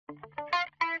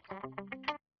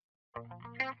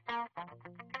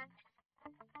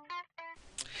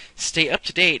Stay up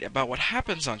to date about what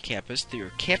happens on campus through your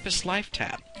Campus Life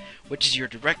tab, which is your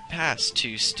direct pass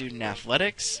to student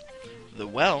athletics, the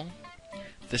Well,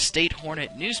 the State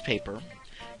Hornet Newspaper,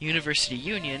 University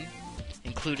Union,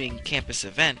 including campus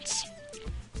events,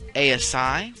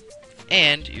 ASI,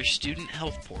 and your student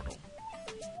health portal.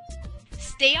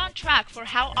 Stay on track for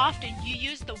how often you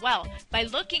use the Well by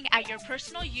looking at your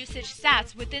personal usage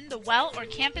stats within the Well or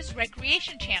Campus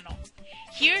Recreation channel.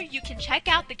 Here you can check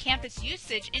out the campus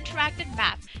usage interactive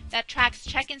map that tracks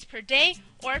check-ins per day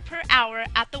or per hour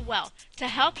at the Well to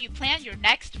help you plan your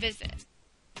next visit.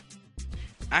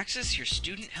 Access your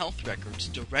student health records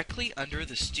directly under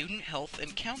the Student Health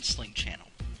and Counseling channel.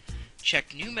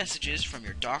 Check new messages from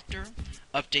your doctor,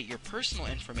 update your personal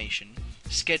information,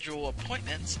 schedule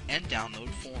appointments, and download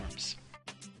forms.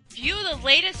 View the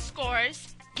latest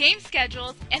scores, game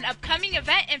schedules, and upcoming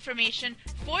event information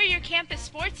for your campus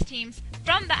sports teams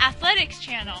from the Athletics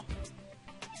channel.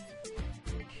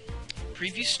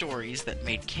 Preview stories that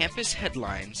made campus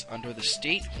headlines under the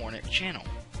State Hornet channel.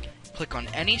 Click on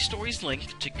any stories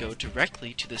link to go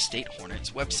directly to the State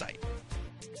Hornets website.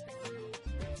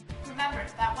 Remember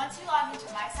that once you log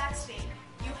into My Sac State,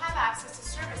 you have access to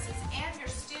services and your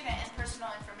student and personal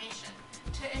information.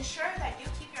 To ensure that you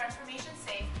keep your information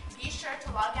safe, be sure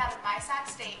to log out of My Sac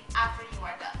State after you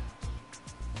are done.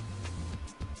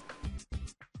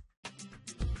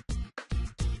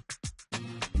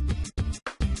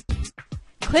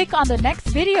 Click on the next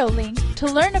video link to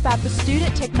learn about the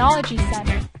Student Technology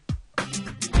Center.